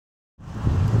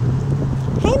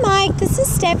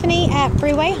Stephanie at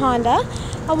Freeway Honda.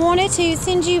 I wanted to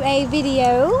send you a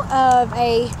video of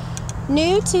a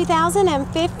new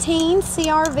 2015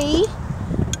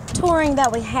 CRV Touring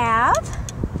that we have.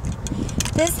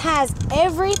 This has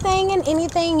everything and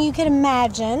anything you could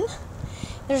imagine.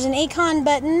 There's an econ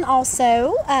button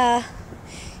also.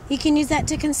 You can use that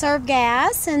to conserve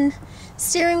gas, and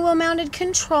steering wheel mounted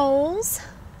controls.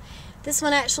 This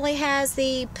one actually has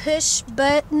the push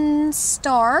button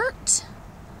start.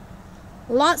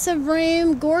 Lots of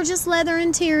room, gorgeous leather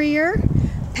interior,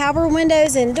 power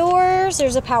windows and doors.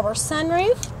 There's a power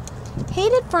sunroof,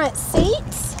 heated front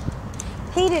seats,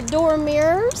 heated door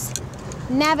mirrors,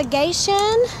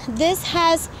 navigation. This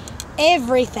has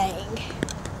everything.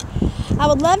 I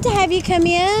would love to have you come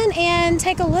in and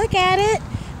take a look at it.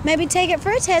 Maybe take it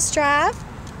for a test drive.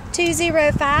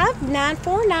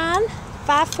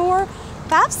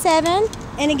 205-949-5457.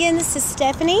 And again, this is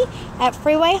Stephanie at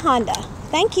Freeway Honda.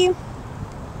 Thank you.